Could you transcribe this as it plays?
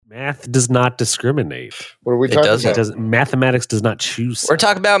Math does not discriminate. What are we talking about? Mathematics does not choose. We're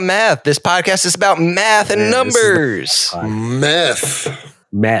talking about math. This podcast is about math and numbers. Meth.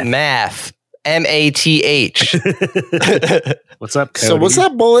 Math. M-A-T-H. What's up, Cody? So what's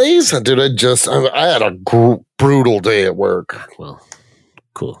up, boys? Dude, I had a brutal day at work. Well,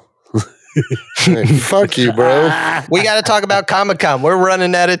 cool. Hey, fuck you, bro. We got to talk about Comic-Con. We're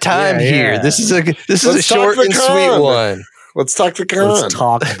running out of time here. This is a short and sweet one. Let's talk the con. Let's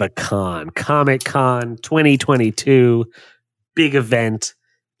talk the con. Comic-Con 2022. Big event.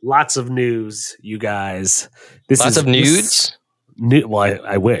 Lots of news, you guys. Lots of nudes? Well,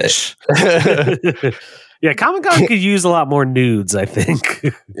 I wish. Yeah, Comic-Con could use a lot more nudes, I think.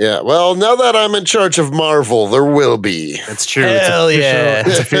 Yeah, well, now that I'm in charge of Marvel, there will be. That's true. Hell yeah.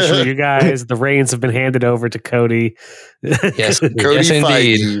 It's official, you guys. The reins have been handed over to Cody. Yes, Cody yes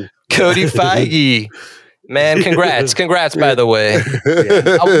indeed. Feige. Cody Feige. Man, congrats, by the way.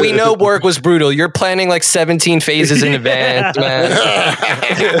 Yeah. We know work was brutal. You're planning like 17 phases in advance, man.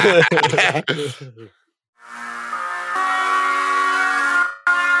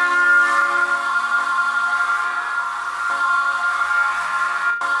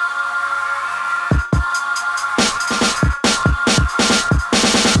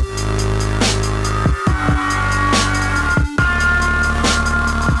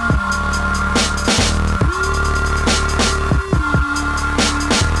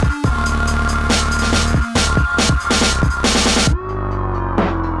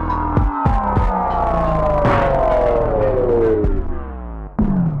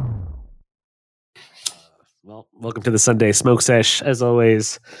 Welcome to the Sunday Smoke Sesh. As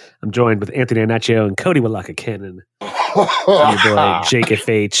always, I'm joined with Anthony Anaccio and Cody Walaka Cannon. Your boy, Jake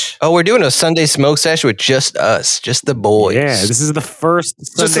FH. Oh, we're doing a Sunday smoke session with just us, just the boys. Yeah, this is the first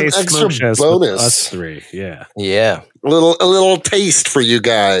Sunday smoke session with us three. Yeah. Yeah. A little taste for you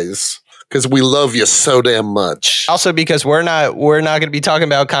guys. Because we love you so damn much. Also, because we're not going to be talking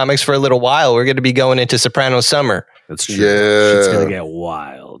about comics for a little while. We're going to be going into Sopranos summer. That's true. Yeah. It's going to get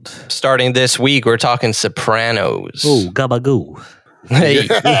wild. Starting this week, we're talking Sopranos. Oh, gabagoo. Hey.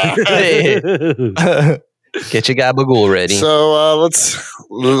 Get your gabagool ready. So let's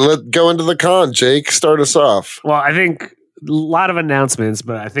go into the con. Jake, start us off. Well, I think a lot of announcements,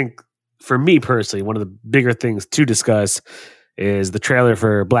 but I think for me personally, one of the bigger things to discuss is the trailer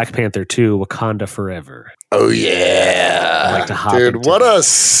for Black Panther 2, Wakanda Forever. Oh, yeah. I'd like to hop Dude, into what that. a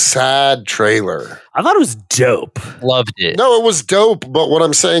sad trailer. I thought it was dope. Loved it. No, it was dope, but what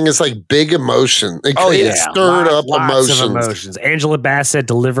I'm saying is like big emotion. It stirred up lots of emotions. emotions. Angela Bassett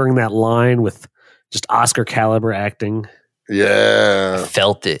delivering that line with just Oscar caliber acting. Yeah.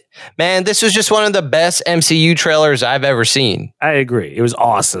 Felt it. Man, this was just one of the best MCU trailers I've ever seen. I agree. It was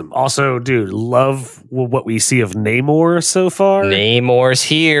awesome. Also, dude, love what we see of Namor so far. Namor's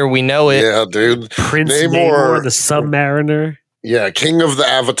here. We know it. Yeah, dude. Prince Namor, the Submariner. Yeah, King of the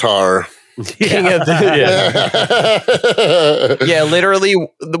Avatar. King of the, yeah, literally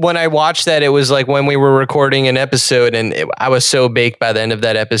when I watched that, it was like when we were recording an episode and I was so baked by the end of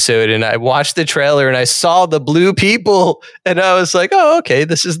that episode, and I watched the trailer and I saw the blue people and I was like, oh, okay,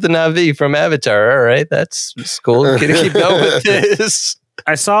 this is the Na'vi from Avatar. All right, that's cool. Gonna keep going with this.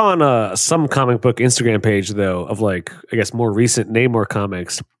 I saw on some comic book Instagram page, though, of like, I guess, more recent Namor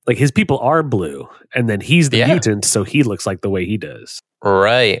comics, like his people are blue and then he's the mutant, so he looks like the way he does.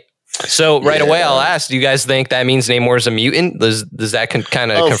 Right. So right away, I'll ask, do you guys think that means Namor's a mutant? Does that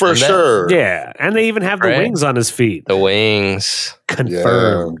kind of confirm for that? Sure. Yeah, and they even have the wings on his feet. The wings.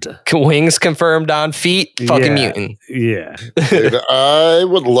 Confirmed. Wings confirmed on feet? Fucking mutant. Yeah. Dude, I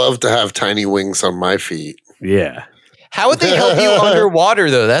would love to have tiny wings on my feet. Yeah. How would they help you underwater,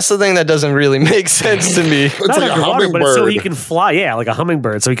 though? That's the thing that doesn't really make sense to me. It's Not like a underwater, but it's so hummingbird. he can fly. Yeah, like a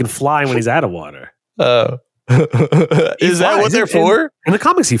hummingbird, so he can fly when he's out of water. Oh. Is that what they're for? In the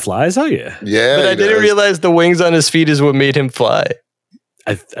comics, he flies. Oh, yeah. Yeah. But I didn't realize the wings on his feet is what made him fly.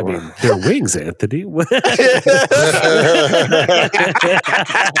 I mean, they're wings, Anthony. They're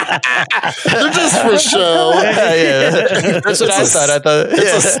just for show. Yeah. That's what I thought.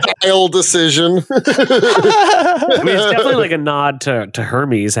 It's a style decision. I mean, it's definitely like a nod to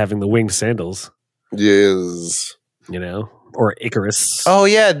Hermes having the winged sandals, Yes. you know, or Icarus. Oh,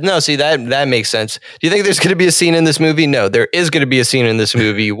 yeah. No, see, that makes sense. Do you think there's going to be a scene in this movie? No, there is going to be a scene in this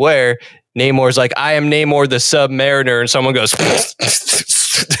movie where Namor's like, I am Namor the Submariner, and someone goes,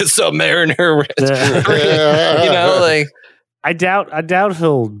 the Submariner. You know, like, I doubt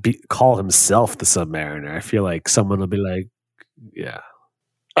he'll call himself the Submariner. I feel like someone will be like, yeah.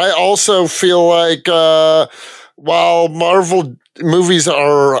 I also feel like while Marvel movies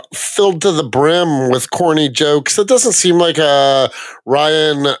are filled to the brim with corny jokes, it doesn't seem like a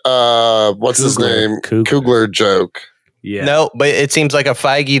Ryan, what's his name? Coogler joke. Yeah. No, but it seems like a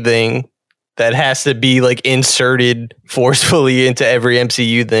Feige thing that has to be like inserted forcefully into every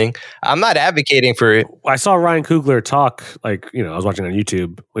MCU thing. I'm not advocating for it. I saw Ryan Coogler talk, like, I was watching on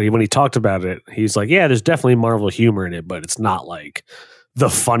YouTube. When he talked about it, he's like, yeah, there's definitely Marvel humor in it, but it's not like the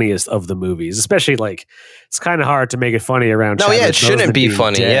funniest of the movies. Especially like, it's kind of hard to make it funny around. No, yeah, it shouldn't be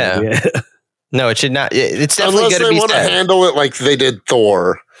funny. Yeah. No, it should not. It's definitely going to be. Unless they want to handle it like they did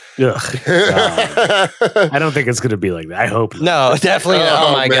Thor. I don't think it's going to be like that. I hope not. No, definitely not.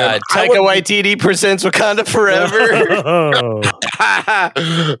 Oh my God. Taika Waititi presents Wakanda Forever.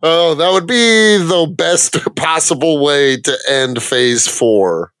 Oh, that would be the best possible way to end Phase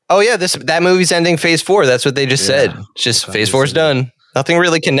 4. Oh yeah, that movie's ending Phase 4. That's what they just said. It's just Phase 4 is done. Nothing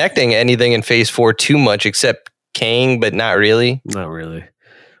really connecting anything in Phase 4 too much except Kang, but not really. Not really.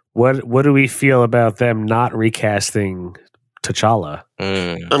 What do we feel about them not recasting T'Challa?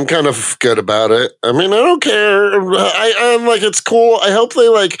 I'm kind of good about it. I mean, I don't care. I'm like, it's cool. I hope they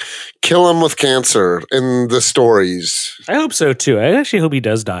like kill him with cancer in the stories. I hope so too. I actually hope he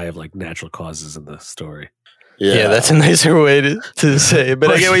does die of like natural causes in the story. Yeah, that's a nicer way to say it,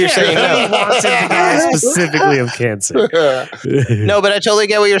 but I get what you're saying. He wants him to die specifically of cancer. No, but I totally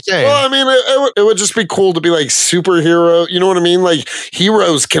get what you're saying. Well, I mean, it would just be cool to be like superhero. You know what I mean? Like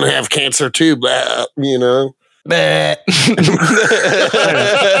heroes can have cancer too, but you know. That's That's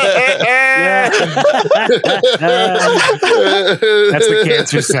the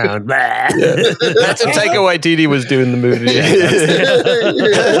cancer sound. That's what Taika Waititi was doing in the movie.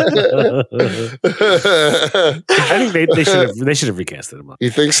 I think they should have recasted him. You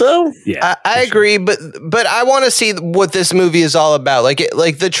think so? Yeah, I agree, but I want to see what this movie is all about.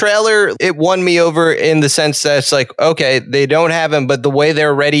 Like the trailer, it won me over in the sense that it's like, okay, they don't have him, but the way they're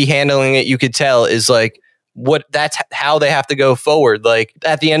already handling it, you could tell is like. That's how they have to go forward. Like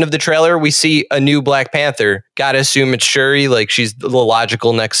at the end of the trailer, we see a new Black Panther. Gotta assume it's Shuri. Like she's the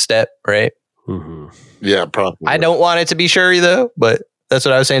logical next step, right? Mm-hmm. Yeah, probably. I don't want it to be Shuri though, but that's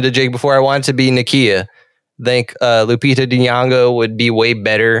what I was saying to Jake before. I want it to be Nakia. I think Lupita Nyong'o would be way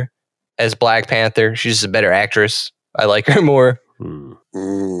better as Black Panther. She's just a better actress. I like her more.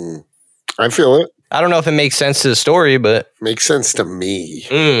 I feel it. I don't know if it makes sense to the story, but makes sense to me.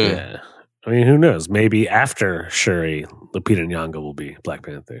 Yeah. I mean, who knows? Maybe after Shuri, Lupita Nyong'o will be Black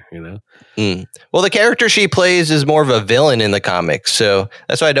Panther, you know? Well, the character she plays is more of a villain in the comics, so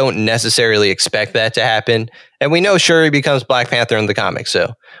that's why I don't necessarily expect that to happen. And we know Shuri becomes Black Panther in the comics,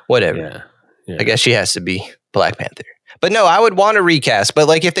 so whatever. Yeah. I guess she has to be Black Panther. But no, I would want to recast. But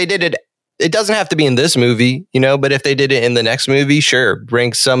like if they did it, it doesn't have to be in this movie, you know? But if they did it in the next movie, sure.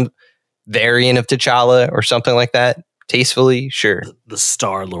 Bring some variant of T'Challa or something like that. Tastefully, sure. The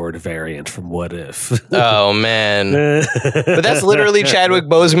Star-Lord variant from What If. Oh, man. But that's literally Chadwick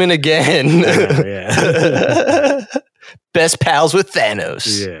Boseman again. Yeah. Best pals with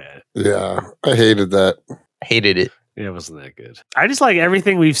Thanos. Yeah. I hated that. Hated it. Yeah, it wasn't that good. I just like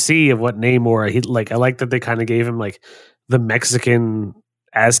everything we see of what Namor, I like that they kind of gave him like the Mexican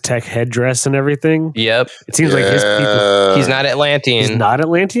Aztec headdress and everything. Yep. It seems like his people. He's not Atlantean. He's not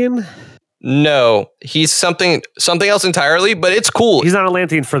Atlantean? No, he's something else entirely, but it's cool. He's not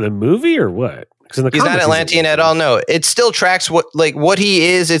Atlantean for the movie or what? He's not Atlantean at all. No, it still tracks what he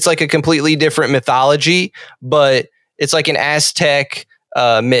is. It's like a completely different mythology, but it's like an Aztec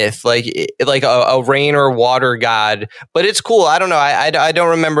myth, like a rain or water god. But it's cool. I don't know. I don't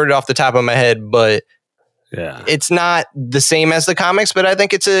remember it off the top of my head, but yeah, it's not the same as the comics. But I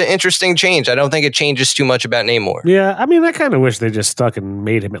think it's an interesting change. I don't think it changes too much about Namor. Yeah, I mean, I kind of wish they just stuck and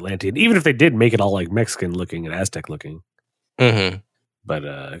made him Atlantean, even if they did make it all like Mexican looking and Aztec looking. Mm-hmm. But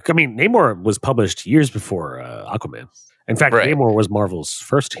I mean, Namor was published years before Aquaman. In fact, Namor was Marvel's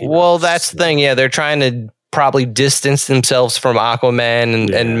first hero. Well, that's the thing. Yeah, they're trying to probably distance themselves from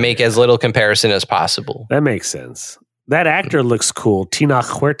Aquaman and make as little comparison as possible. That makes sense. That actor looks cool. Tenoch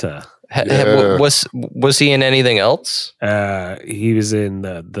Huerta. Was he in anything else? He was in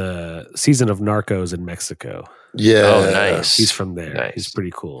the season of Narcos in Mexico. Yeah. Oh, nice. He's from there. Nice. He's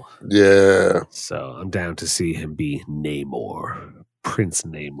pretty cool. Yeah. So I'm down to see him be Namor. Prince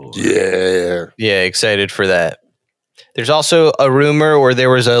Namor. Yeah, excited for that. There's also a rumor, or there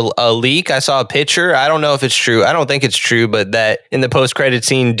was a leak. I saw a picture. I don't know if it's true. I don't think it's true, but that in the post-credit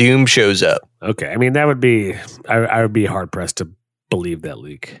scene, Doom shows up. Okay. I mean, that would be, I would be hard pressed to believe that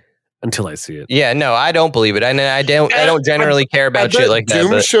leak. until I see it. Yeah, no, I don't believe it. I don't generally care about shit like that.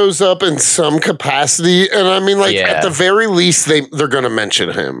 Doom But shows up in some capacity, and I mean, like at the very least, they're going to mention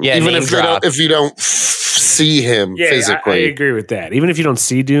him, Yeah, even name if drop. if you don't see him I physically. agree with that. Even if you don't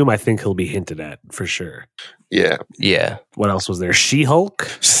see Doom, I think he'll be hinted at for sure. Yeah. What else was there? She-Hulk?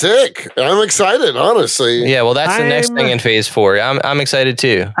 Sick. I'm excited, honestly. Yeah, well, that's the next I'm- thing in Phase 4. I'm excited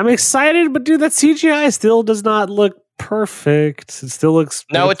too. I'm excited, but dude, that CGI still does not look perfect. It still looks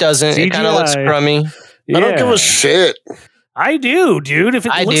No, it doesn't. It kind of looks CGI. crummy. I don't give a shit. I do, dude. If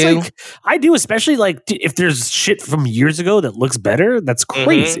it I looks do. like I do, especially like if there's shit from years ago that looks better, that's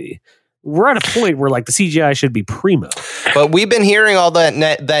crazy. We're at a point where like the CGI should be primo. But we've been hearing all that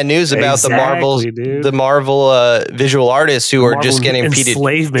news about Exactly, the Marvel visual artists who are just getting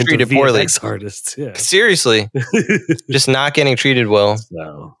enslavement treated of poorly. VFX artists. Yeah. Seriously, just not getting treated well.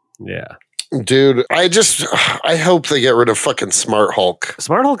 So yeah, Dude, I hope they get rid of fucking Smart Hulk.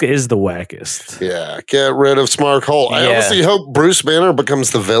 Smart Hulk is the wackest. Yeah, get rid of Smart Hulk. I Yeah. honestly hope Bruce Banner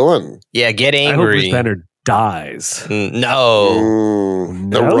becomes the villain. Yeah, get I hope angry. Bruce Banner dies. No.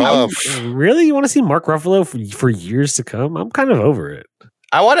 The No? rough. Really? You want to see Mark Ruffalo for years to come? I'm kind of over it.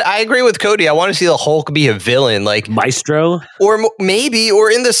 I agree with Cody. I want to see the Hulk be a villain, like, Maestro? or maybe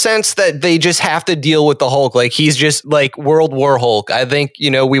in the sense that they just have to deal with the Hulk, like he's just like World War Hulk. I think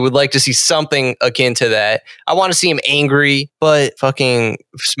we would like to see something akin to that. I want to see him angry, but fucking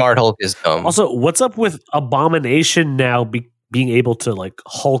Smart Hulk is dumb. Also, what's up with Abomination now being able to like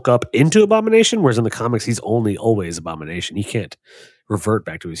Hulk up into Abomination, whereas in the comics he's only always Abomination. He can't revert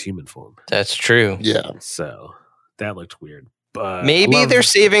back to his human form. That's true. Yeah. So that looked weird. But Maybe they're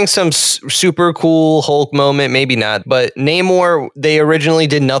saving some super cool Hulk moment. Maybe not. But Namor, they originally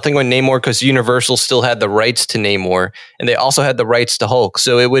did nothing with Namor because Universal still had the rights to Namor, and they also had the rights to Hulk.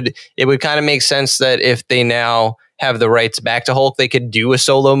 So it would kind of make sense that if they now have the rights back to Hulk, they could do a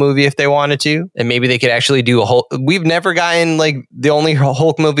solo movie if they wanted to, and maybe they could actually do a Hulk. We've never gotten like the only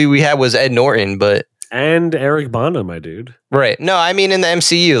Hulk movie we had was Ed Norton, but. And Eric Bana, my dude. Right. No, I mean in the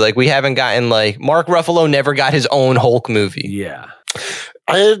MCU, like we haven't gotten like Mark Ruffalo never got his own Hulk movie. Yeah.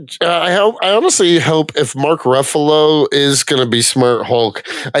 I honestly hope if Mark Ruffalo is going to be Smart Hulk,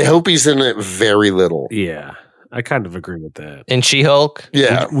 I hope he's in it very little. Yeah. I kind of agree with that. And She-Hulk?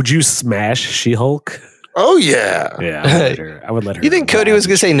 Yeah. Would you smash She-Hulk? Oh yeah. Yeah. I would let her. You think Cody was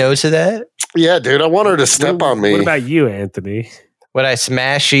going to say no to that? Yeah, dude. I want her to step on me. What about you, Anthony? Would I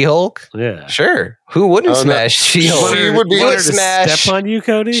smash She-Hulk? Yeah. Sure. Who wouldn't Oh, no. smash She-Hulk? She would be- You Want would her to smash. step on you,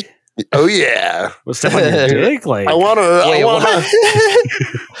 Cody? Oh yeah. Well, step on your dick? Like, I want her. Wait, I want what?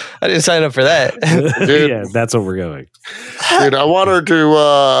 her. I didn't sign up for that. Dude. Yeah, that's where we're going. Dude, I want her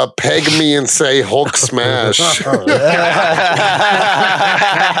to peg me and say Hulk smash.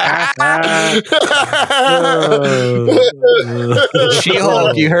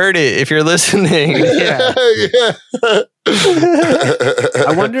 She-Hulk, you heard it. If you're listening. Yeah. Yeah.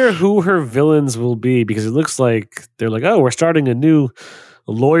 I wonder who her villains will be because it looks like they're like, oh, we're starting a new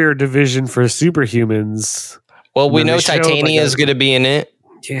lawyer division for superhumans. Well, we When know they showed, Titania like, is going to be in it.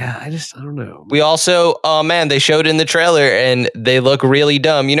 Yeah, I don't know. We also, oh man, they showed in the trailer and they look really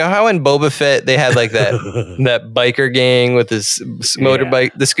dumb. You know how in Boba Fett they had like that that biker gang with this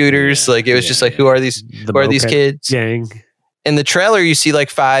motorbike, the scooters? Like it was just like, who are these kids? Gang. In the trailer, you see like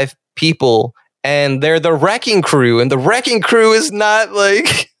 5 people and they're the Wrecking Crew, and the Wrecking Crew is not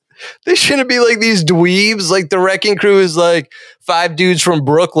like. They shouldn't be like these dweebs. Like the Wrecking Crew is like 5 dudes from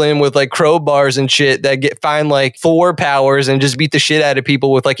Brooklyn with like crowbars and shit that find like Thor powers and just beat the shit out of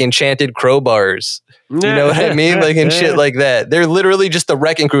people with like enchanted crowbars. You know what I mean? Like and shit like that. They're literally just the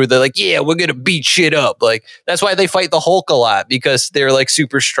Wrecking Crew. They're like, yeah, we're gonna beat shit up. Like that's why they fight the Hulk a lot, because they're like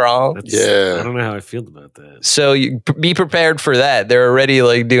super strong. Yeah. I don't know how I feel about that. So you be prepared for that. They're already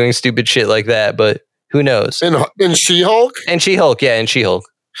like doing stupid shit like that, but who knows? And She-Hulk? And She-Hulk, yeah, and She-Hulk.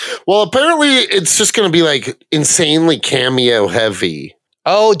 Well, apparently it's just going to be like insanely cameo heavy.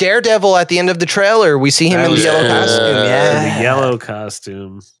 Oh, Daredevil at the end of the trailer. We see him in the yellow costume. Yeah. The yellow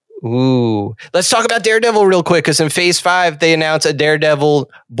costume. Ooh. Let's talk about Daredevil real quick, because in Phase 5, they announced a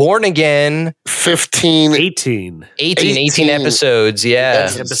Daredevil Born Again. 18 18 episodes. Yeah.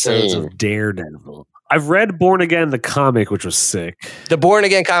 That's episodes insane. of Daredevil. I've read Born Again, the comic, which was sick. The Born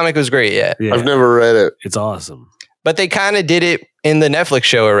Again comic was great. Yeah. Yeah, I've never read it. it's awesome. But they kind of did it in the Netflix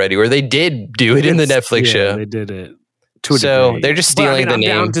show already, or they did do it in the Netflix Yeah, show. They did it. To a So degree. they're just But, stealing the I'm name.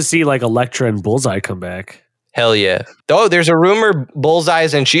 down to see like Elektra and Bullseye come back. Hell yeah. Oh, there's a rumor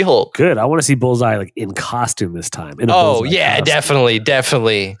Bullseye's and She-Hulk. Good. I want to see Bullseye like in costume this time. In a Oh, Bullseye yeah, costume.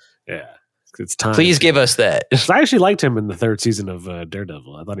 definitely. Yeah. It's time. Please give us that. I actually liked him in the third season of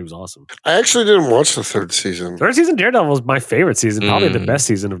Daredevil. I thought he was awesome. I actually didn't watch the third season. Third season Daredevil was my favorite season. Probably the best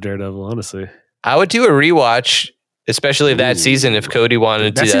season of Daredevil, honestly. I would do a rewatch, especially that season, if Cody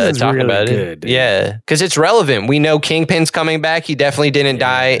wanted That to season's talk really about good, it. dude. Yeah, because it's relevant. We know Kingpin's coming back. He definitely didn't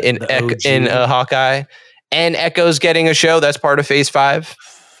die in the OG. Hawkeye. And Echo's getting a show. That's part of Phase 5.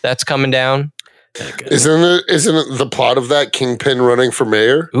 That's coming down. Isn't it the plot of that Kingpin running for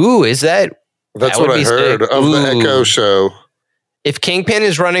mayor? Ooh, is that? That's That would what I be heard sick. of the Ooh. Echo show. If Kingpin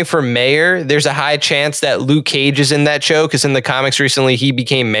is running for mayor, there's a high chance that Luke Cage is in that show because in the comics recently he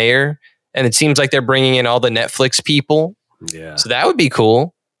became mayor, and it seems like they're bringing in all the Netflix people. Yeah. So that would be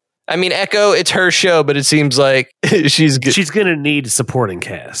cool. I mean, Echo, it's her show, but it seems like she's good. She's going to need supporting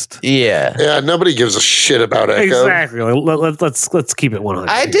cast. Yeah. Yeah, nobody gives a shit about Echo. Exactly. Let's keep it 100.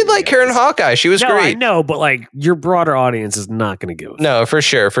 I did like her in Hawkeye. She was No, I great. know, but like your broader audience is not going to give a No, for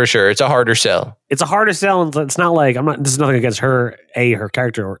sure. It's a harder sell. It's a harder sell, and it's not like this is nothing against her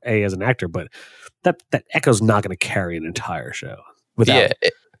character or as an actor, but that Echo's not going to carry an entire show without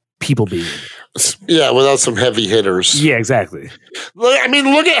people being in it. Yeah, without some heavy hitters. Yeah, exactly. I mean,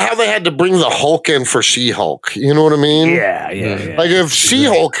 look at how they had to bring the Hulk in for She-Hulk. You know what I mean? Yeah. Like if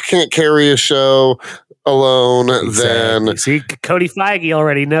She-Hulk can't carry a show alone, Exactly. See, Cody Feige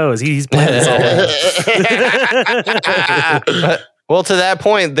already knows he's playing this all out. Well, to that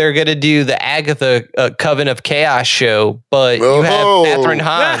point, they're going to do the Agatha Coven of Chaos show, but you have Catherine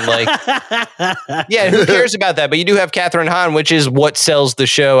Hahn. Like, yeah, who cares about that? But you do have Catherine Hahn, which is what sells the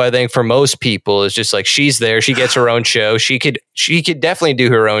show, I think, for most people. It's just like she's there, she gets her own show. She could definitely do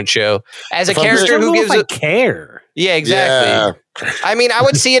her own show as a character who gives a care. Yeah, exactly. Yeah. I mean, I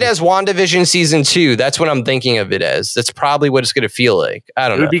would see it as WandaVision season 2. That's what I'm thinking of it as. That's probably what it's going to feel like. I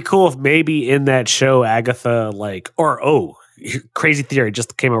don't know. It would be cool if maybe in that show, Agatha, crazy theory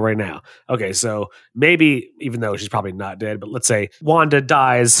just came out right now. Okay, so maybe, even though she's probably not dead, but let's say Wanda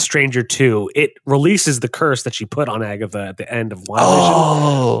dies, Stranger 2, it releases the curse that she put on Agatha at the end of WandaVision.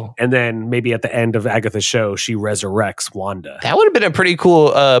 Oh. And then maybe at the end of Agatha's show, she resurrects Wanda. That would have been a pretty cool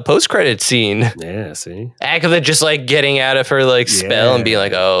post-credit scene. Yeah, see? Agatha just like getting out of her like spell and being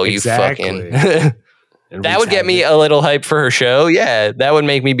like, oh, exactly. you fucking... That would get me a little hype for her show. Yeah, that would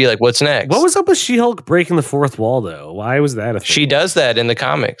make me be like, what's next? What was up with She-Hulk breaking the fourth wall, though? Why was that a thing? She does that in the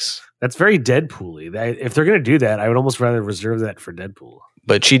comics. That's very Deadpool-y. If they're going to do that, I would almost rather reserve that for Deadpool.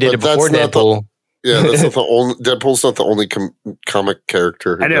 But she did it before Deadpool. That's not the only... Deadpool's not the only comic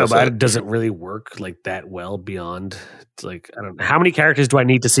character who I know, does but that. it doesn't really work like that well beyond... Like, I don't know. How many characters do I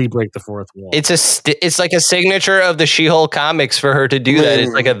need to see break the fourth wall? It's like a signature of the She-Hulk comics for her to do that.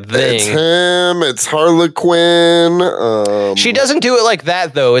 It's like a thing. It's him. It's Harlequin. She doesn't do it like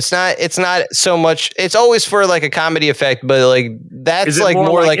that though. It's not so much. It's always for like a comedy effect, but like that's like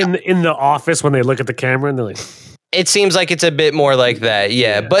more like in the office when they look at the camera and they're like. It seems like it's a bit more like that,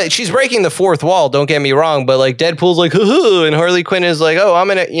 yeah. But she's breaking the fourth wall. Don't get me wrong. But like Deadpool's like, hoo-hoo, and Harley Quinn is like, oh, I'm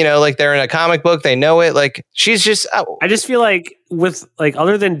in a, like they're in a comic book. They know it. Like she's just. I just feel like with like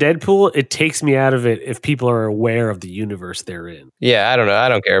other than Deadpool, it takes me out of it if people are aware of the universe they're in. Yeah, I don't know. I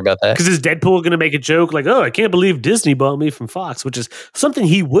don't care about that. Because is Deadpool going to make a joke like, oh, I can't believe Disney bought me from Fox, which is something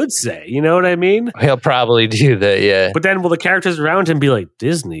he would say. You know what I mean? He'll probably do that. Yeah. But then will the characters around him be like,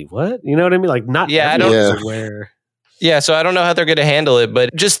 Disney? What? You know what I mean? Like not. Yeah, everyone's aware. Yeah, so I don't know how they're going to handle it, but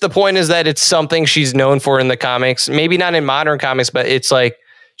just the point is that it's something she's known for in the comics. Maybe not in modern comics, but it's like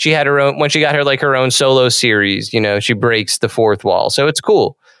she had her own, when she got her own solo series, she breaks the fourth wall. So it's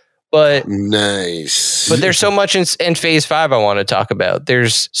cool. But nice. But there's so much in Phase 5 I want to talk about.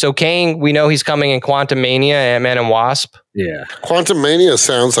 So Kang, we know he's coming in Quantum Mania, Ant-Man and Wasp. Yeah. Quantum Mania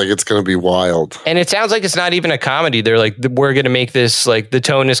sounds like it's going to be wild. And it sounds like it's not even a comedy. They're like, we're going to make this, like, the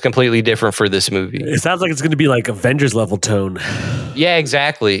tone is completely different for this movie. It sounds like it's going to be like Avengers level tone. Yeah,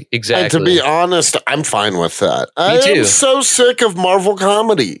 exactly. And to be honest, I'm fine with that. Me too. I'm so sick of Marvel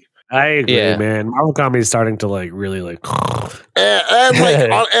comedy. I agree, man. Marvel comedy is starting to like really like. And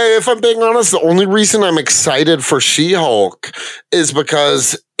like, if I'm being honest, the only reason I'm excited for She-Hulk is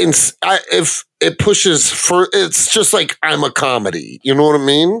because if it pushes for, it's just like I'm a comedy. You know what I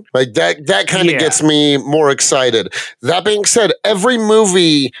mean? Like that kind of gets me more excited. That being said, every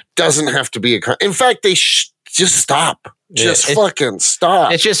movie doesn't have to be a. In fact, they just stop. Just fucking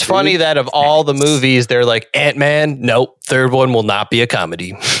stop. It's just funny that of all the movies, they're like, Ant-Man, nope, third one will not be a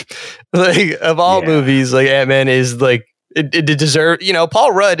comedy. Like, of all movies, like, Ant-Man is like It deserve,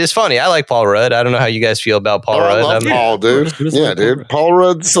 Paul Rudd is funny. I like Paul Rudd. I don't know how you guys feel about Paul Rudd. I love Paul, dude. Who doesn't Yeah, like Paul dude. Rudd? Paul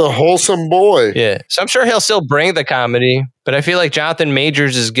Rudd's a wholesome boy. Yeah. So I'm sure he'll still bring the comedy, but I feel like Jonathan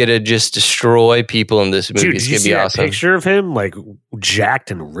Majors is going to just destroy people in this movie. Dude, It's did you going to see be that awesome. picture of him like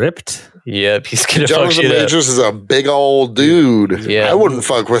jacked and ripped? Yep. He's going to fuck Jonathan shit up. Majors is a big old dude. Yeah. I wouldn't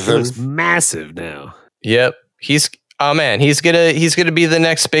fuck with He him. looks massive now. Yep. He's gonna be the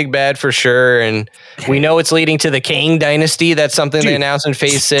next big bad for sure. And we know it's leading to the Kang Dynasty. That's something they Dude, announced in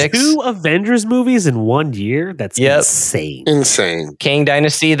Phase 6. 2 Avengers movies in 1 year? That's Yep. insane. Insane. Kang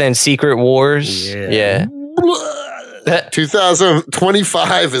Dynasty, then Secret Wars. Yeah. Yeah.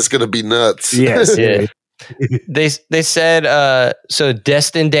 2025 is going to be nuts. Yes. Yeah. They said so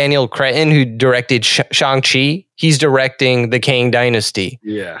Destin Daniel Cretton, who directed Shang-Chi, he's directing the Kang Dynasty.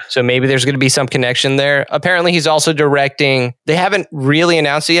 Yeah. So maybe there's going to be some connection there. Apparently he's also directing, they haven't really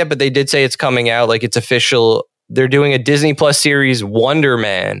announced it yet, but they did say it's coming out, like it's official. They're doing a Disney Plus series, Wonder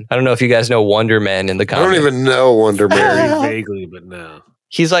Man. I don't know if you guys know Wonder Man in the I comics. don't even know Wonder Man. Very vaguely, but no.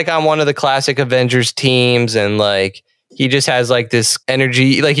 He's like on one of the classic Avengers teams, and like he just has like this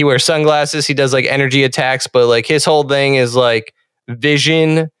energy, like he wears sunglasses, he does like energy attacks, but like his whole thing is like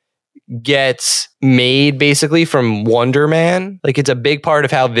Vision gets made basically from Wonder Man. Like it's a big part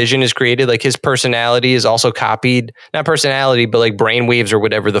of how Vision is created. Like his personality is also copied, not personality, but like brainwaves or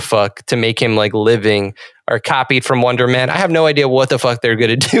whatever the fuck to make him like living are copied from Wonder Man. I have no idea what the fuck they're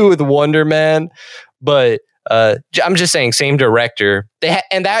going to do with Wonder Man, but I'm just saying, same director.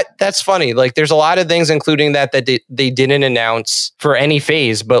 That's funny. Like, there's a lot of things, including that they didn't announce for any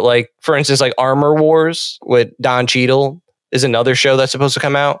phase. But like, for instance, like Armor Wars with Don Cheadle is another show that's supposed to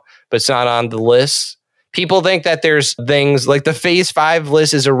come out, but it's not on the list. People think that there's things like the Phase 5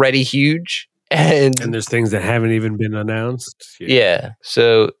 list is already huge, and there's things that haven't even been announced. yeah,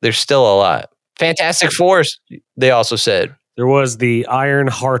 so there's still a lot. Fantastic Four, they also said. There was the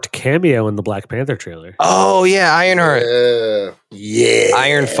Ironheart cameo in the Black Panther trailer. Oh yeah, Ironheart. Yeah.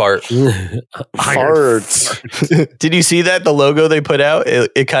 Iron Fart. Farts. Did you see that? The logo they put out?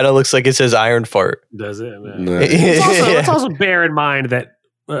 It kind of looks like it says Iron Fart. Does it? No. Let's also bear in mind that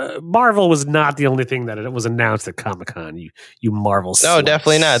Marvel was not the only thing that it was announced at Comic-Con. You Marvel. No, sluts.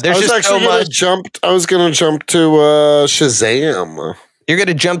 definitely not. There's I was just so actually gonna much. I was gonna jump to Shazam. You're going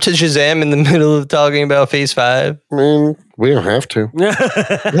to jump to Shazam in the middle of talking about Phase 5? I mean, we don't have to.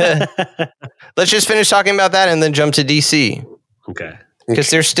 Let's just finish talking about that and then jump to DC. Okay. Because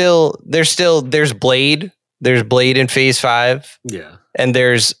there's Blade. There's Blade in Phase 5. Yeah. And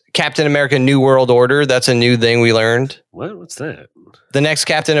there's Captain America New World Order. That's a new thing we learned. What's that? The next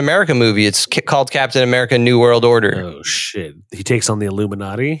Captain America movie, it's called Captain America New World Order. Oh shit! He takes on the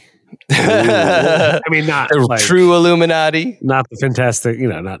Illuminati. The I mean, not like, true Illuminati. not the fantastic,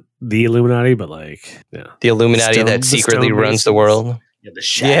 not the Illuminati, but like, yeah, The Illuminati that The secretly runs the Stonemasons. world. yeah, the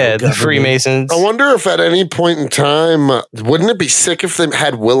shadow Yeah, the government. Freemasons. I wonder if at any point in time, wouldn't it be sick if they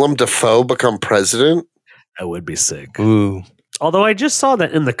had Willem Dafoe become president? That would be sick. Ooh. Although I just saw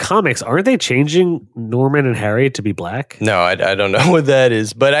that in the comics, aren't they changing Norman and Harry to be black? No, I don't know what that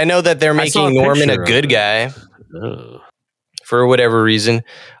is, but I know that they're I saw making a Norman a picture of good it. guy Oh. for whatever reason.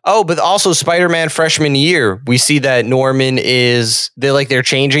 Oh, but also Spider-Man freshman year, we see that Norman they're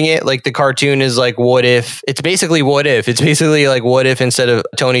changing it. Like the cartoon is like, what if? It's basically what if. It's basically like what if instead of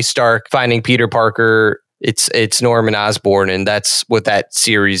Tony Stark finding Peter Parker, it's Norman Osborn, and that's what that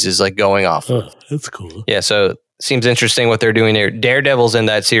series is like going off of. Oh, that's cool. Yeah, so seems interesting what they're doing there. Daredevil's in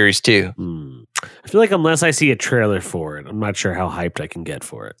that series too. I feel like unless I see a trailer for it, I'm not sure how hyped I can get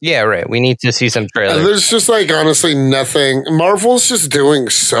for it. Yeah, right. We need to see some trailers. There's just like honestly nothing. Marvel's just doing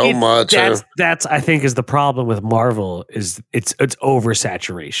so much. That's I think is the problem with Marvel is it's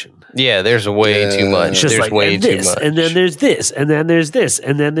oversaturation. Yeah, there's way too much. It's just There's like way and too this, much. and then there's this, and then there's this,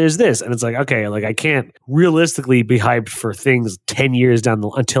 and then there's this, and it's like okay, like I can't realistically be hyped for things 10 years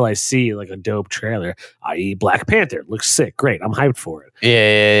until I see like a dope trailer, i.e., Black Panther looks sick, great, I'm hyped for it.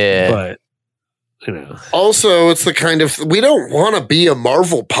 Yeah. But Also, it's the kind of we don't want to be a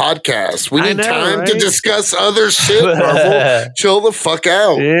Marvel podcast. We I need know, time to right? discuss other shit. Marvel, chill the fuck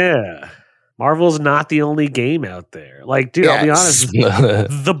out. yeah, Marvel's not the only game out there. Like, dude, I'll be honest.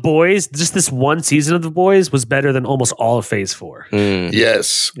 The Boys, just this one season of The Boys was better than almost all of Phase 4. Mm.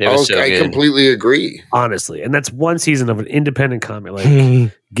 Yes, It was so I good. completely agree. Honestly, and that's one season of an independent comic.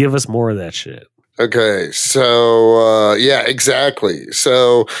 Like, give us more of that shit. Okay, so yeah, exactly.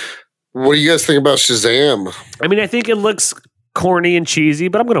 So, what do you guys think about Shazam? I mean, I think it looks corny and cheesy,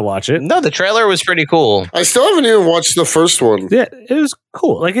 but I'm gonna watch it. No, the trailer was pretty cool. I still haven't even watched the first one. Yeah, it was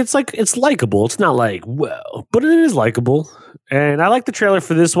cool. It's likable. It's not like whoa, but it is likable. And I like the trailer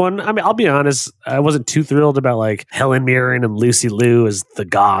for this one. I mean, I'll be honest, I wasn't too thrilled about like Helen Mirren and Lucy Liu as the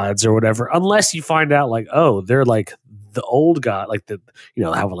gods or whatever, unless you find out like, oh, they're like the old god, like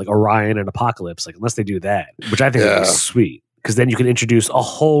have like Orion and Apocalypse, like unless they do that, which I think is sweet, because then you can introduce a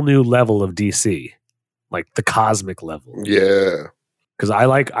whole new level of DC, like the cosmic level. Yeah, because I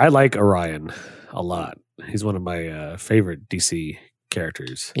like Orion a lot. He's one of my favorite DC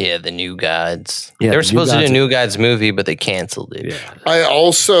characters. Yeah, the New Gods. Yeah, they were the supposed New to do a Gods New Gods movie, but they canceled it. Yeah, I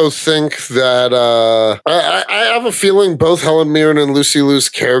also think that I have a feeling both Helen Mirren and Lucy Liu's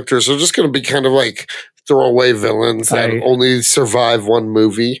characters are just going to be kind of like throwaway villains that only survive one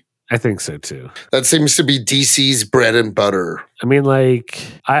movie. I think so too. That seems to be DC's bread and butter. I mean, like,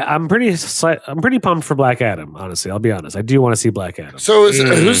 I'm pretty pumped for Black Adam. Honestly, I'll be honest. I do want to see Black Adam. So,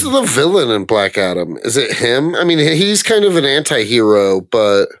 who's the villain in Black Adam? Is it him? I mean, he's kind of an anti-hero,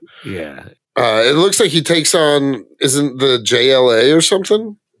 but yeah, it looks like he takes on, isn't the JLA or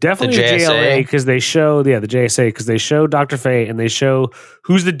something? Definitely the JLA, because they show the JSA, because they show Dr. Fate and they show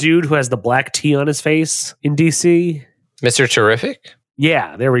who's the dude who has the black T on his face in DC. Mr. Terrific.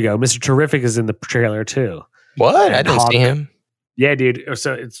 Yeah, there we go. Mr. Terrific is in the trailer too. What? And I didn't see him. Yeah, dude.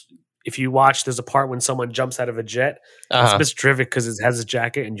 So if you watch, there's a part when someone jumps out of a jet. It's Mr. Terrific because it has his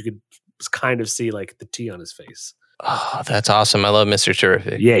jacket, and you could kind of see like the T on his face. Oh, that's awesome! I love Mr.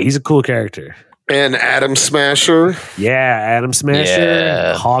 Terrific. Yeah, he's a cool character. And Atom Smasher. Yeah, Atom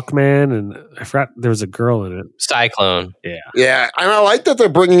Smasher, Hawkman, and I forgot there was a girl in it. Cyclone. Yeah, and I like that they're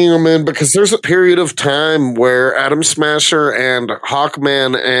bringing him in because there's a period of time where Atom Smasher and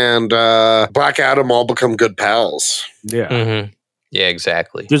Hawkman and Black Adam all become good pals. Yeah. Mm-hmm. Yeah,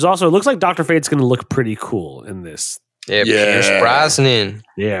 exactly. There's also, it looks like Dr. Fate's going to look pretty cool in this. Yeah, Pierce Brosnan.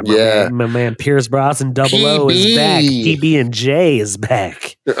 Yeah, my man Pierce Brosnan 00 is back. PB&J is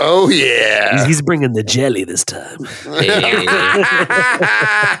back. Oh, yeah. He's bringing the jelly this time.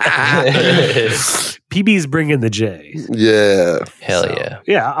 PB's bringing the J. Yeah. Hell yeah.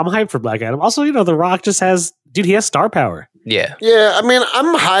 Yeah, I'm hyped for Black Adam. Also, The Rock just has, he has star power. Yeah. Yeah, I mean,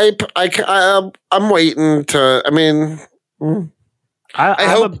 I'm hype. I'm waiting to, I'm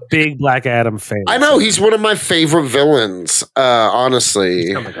hope, a big Black Adam fan. I know he's one of my favorite villains. Honestly,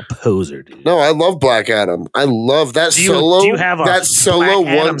 he's kind of like a poser, dude. No, I love Black Adam. I love that solo. Do you have that solo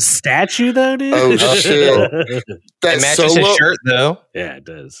Black Adam statue though, dude? Oh shit! That it matches his shirt though. Yeah, it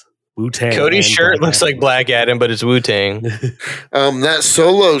does. Wu-Tang. Cody's shirt Black looks Adam. Like Black Adam, but it's Wu-Tang. That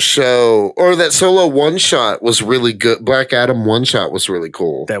solo show or that solo one shot was really good. Black Adam one shot was really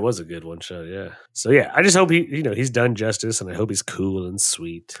cool. That was a good one shot, yeah. So yeah, I just hope he's done justice, and I hope he's cool and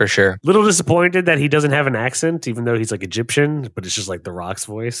sweet. For sure. Little disappointed that he doesn't have an accent, even though he's like Egyptian, but it's just like The Rock's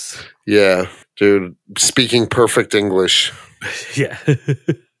voice. Yeah, dude, speaking perfect English. Yeah.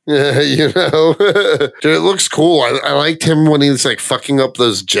 Yeah, dude, it looks cool. I liked him when he was like fucking up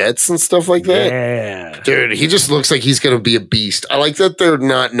those jets and stuff like that. Yeah, dude, he just looks like he's gonna be a beast. I like that they're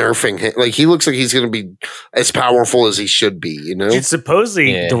not nerfing him. Like he looks like he's gonna be as powerful as he should be. Dude,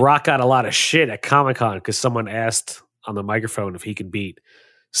 supposedly The Rock got a lot of shit at Comic-Con because someone asked on the microphone if he could beat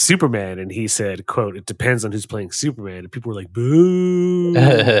Superman, and he said, "quote It depends on who's playing Superman." And people were like, "Boo."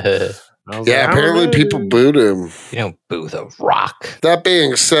 Yeah, apparently people booed him. You don't boo The Rock. That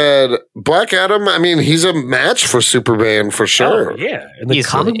being said, Black Adam, he's a match for Superman for sure. Oh, yeah. And the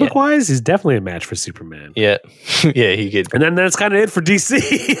comic book wise, he's definitely a match for Superman. Yeah. Yeah, he could. And then that's kind of it for DC.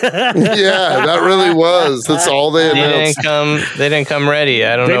 Yeah, that really was. That's all they announced. They didn't come ready.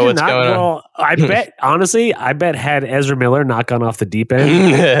 I don't know what's going on. I bet, honestly, had Ezra Miller not gone off the deep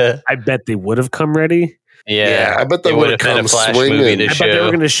end, I bet they would have come ready. Yeah, I bet they would have come swinging. I bet they were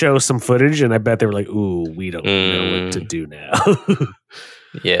going to show some footage, and I bet they were like, "Ooh, we don't know what to do now."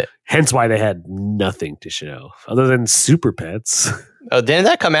 Yeah. Hence why they had nothing to show other than Super Pets. Oh, didn't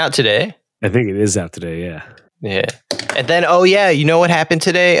that come out today? I think it is out today. Yeah. Yeah. And then, you know what happened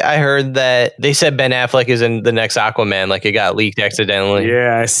today? I heard that they said Ben Affleck is in the next Aquaman. Like it got leaked accidentally.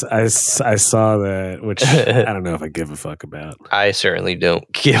 Yeah, I saw that, which I don't know if I give a fuck about. I certainly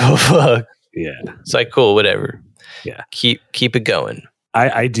don't give a fuck. Yeah. It's like, cool, whatever. Yeah. Keep it going.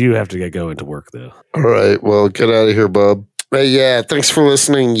 I do have to get going to work, though. All right. Well, get out of here, bub. Hey, yeah. Thanks for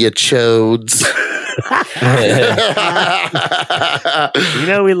listening, you chodes.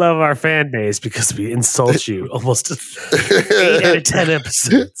 We love our fan base because we insult you almost 8 out of 10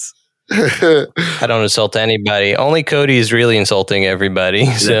 episodes. I don't insult anybody. Only Cody is really insulting everybody.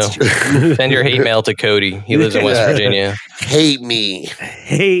 So send your hate mail to Cody. He lives in West Virginia. Hate me.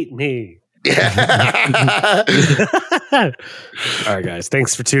 Hate me. Yeah. All right, guys.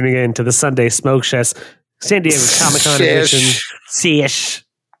 Thanks for tuning in to the Sunday Smoke Chest San Diego Comic Con edition. Sesh.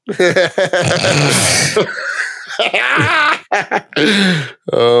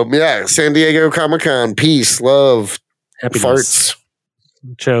 Yeah, San Diego Comic Con. Peace, love, Happiness. farts.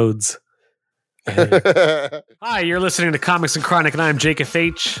 Chodes. Hi, you're listening to Comics and Chronic, and I'm Jacob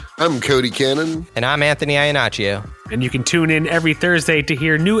H. I'm Cody Cannon. And I'm Anthony Iannaccio. And you can tune in every Thursday to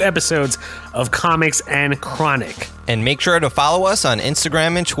hear new episodes of Comics and Chronic. And make sure to follow us on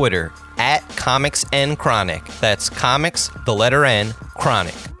Instagram and Twitter at Comics N Chronic. That's Comics, the letter N,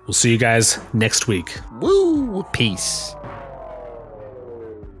 Chronic. We'll see you guys next week. Woo! Peace.